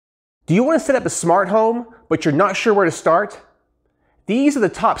Do you want to set up a smart home, but you're not sure where to start? These are the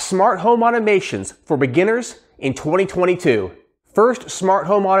top smart home automations for beginners in 2022. First smart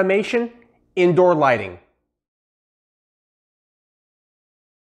home automation, indoor lighting.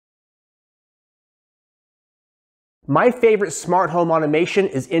 My favorite smart home automation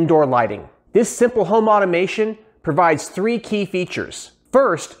is indoor lighting. This simple home automation provides 3 key features.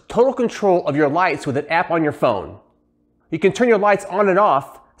 First, total control of your lights with an app on your phone. You can turn your lights on and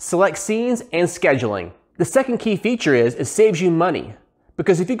off, select scenes, and scheduling. The second key feature is it saves you money,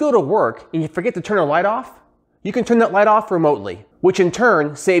 because if you go to work and you forget to turn a light off, you can turn that light off remotely, which in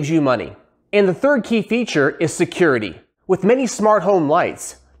turn saves you money. And the third key feature is security. With many smart home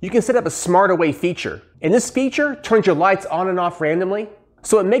lights, you can set up a smart away feature. And this feature turns your lights on and off randomly,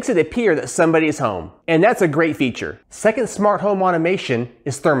 so it makes it appear that somebody is home. And that's a great feature. Second smart home automation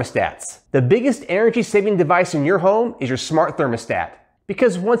is thermostats. The biggest energy saving device in your home is your smart thermostat.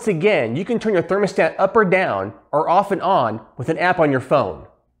 Because once again, you can turn your thermostat up or down, or off and on, with an app on your phone.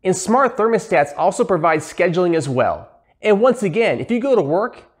 And smart thermostats also provide scheduling as well. And once again, if you go to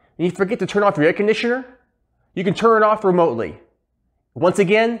work and you forget to turn off your air conditioner, you can turn it off remotely. Once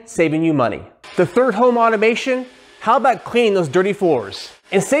again, saving you money. The third home automation, how about cleaning those dirty floors?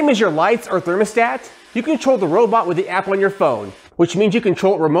 And same as your lights or thermostat, you control the robot with the app on your phone, which means you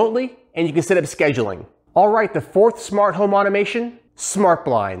control it remotely and you can set up scheduling. All right, the fourth smart home automation, smart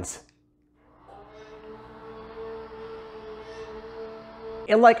blinds.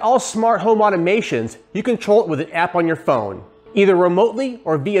 And like all smart home automations, you control it with an app on your phone, either remotely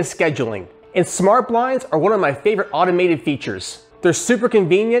or via scheduling. And smart blinds are one of my favorite automated features. They're super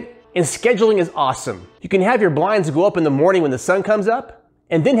convenient and scheduling is awesome. You can have your blinds go up in the morning when the sun comes up,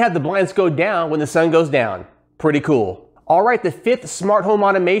 and then have the blinds go down when the sun goes down. Pretty cool. All right, the fifth smart home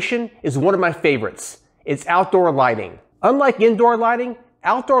automation is one of my favorites. It's outdoor lighting. Unlike indoor lighting,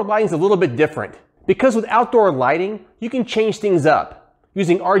 outdoor lighting is a little bit different. Because with outdoor lighting, you can change things up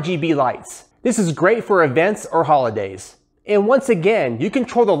using RGB lights. This is great for events or holidays. And once again, you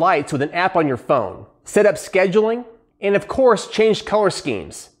control the lights with an app on your phone. Set up scheduling, and of course, change color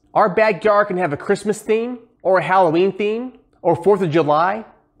schemes. Our backyard can have a Christmas theme, or a Halloween theme, or 4th of July,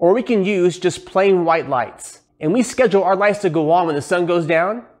 or we can use just plain white lights. And we schedule our lights to go on when the sun goes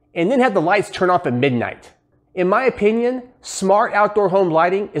down, and then have the lights turn off at midnight. In my opinion, smart outdoor home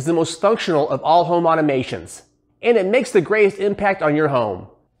lighting is the most functional of all home automations, and it makes the greatest impact on your home.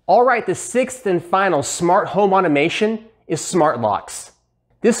 All right, the sixth and final smart home automation is smart locks.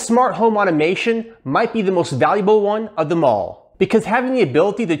 This smart home automation might be the most valuable one of them all, because having the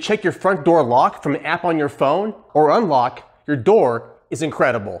ability to check your front door lock from an app on your phone or unlock your door is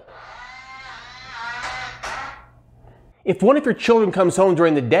incredible. If one of your children comes home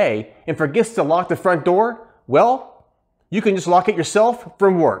during the day and forgets to lock the front door, well, you can just lock it yourself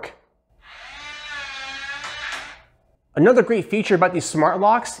from work. Another great feature about these smart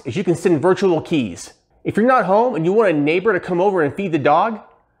locks is you can send virtual keys. If you're not home and you want a neighbor to come over and feed the dog,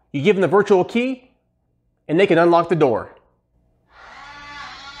 you give them the virtual key and they can unlock the door.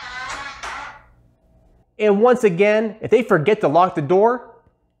 And once again, if they forget to lock the door,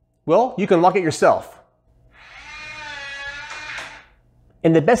 well, you can lock it yourself.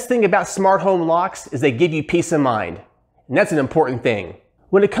 And the best thing about smart home locks is they give you peace of mind. And that's an important thing.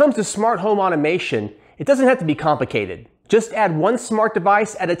 When it comes to smart home automation, it doesn't have to be complicated. Just add one smart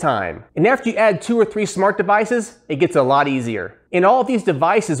device at a time. And after you add 2 or 3 smart devices, it gets a lot easier. And all of these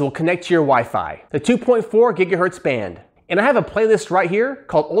devices will connect to your Wi-Fi, the 2.4 gigahertz band. And I have a playlist right here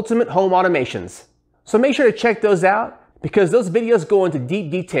called Ultimate Home Automations. So make sure to check those out, because those videos go into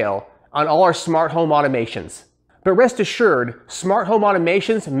deep detail on all our smart home automations. But rest assured, smart home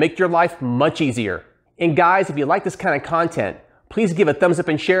automations make your life much easier. And guys, if you like this kind of content, please give a thumbs up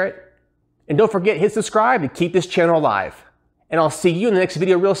and share it. And don't forget, hit subscribe to keep this channel alive. And I'll see you in the next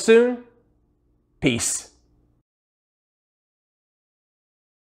video real soon. Peace.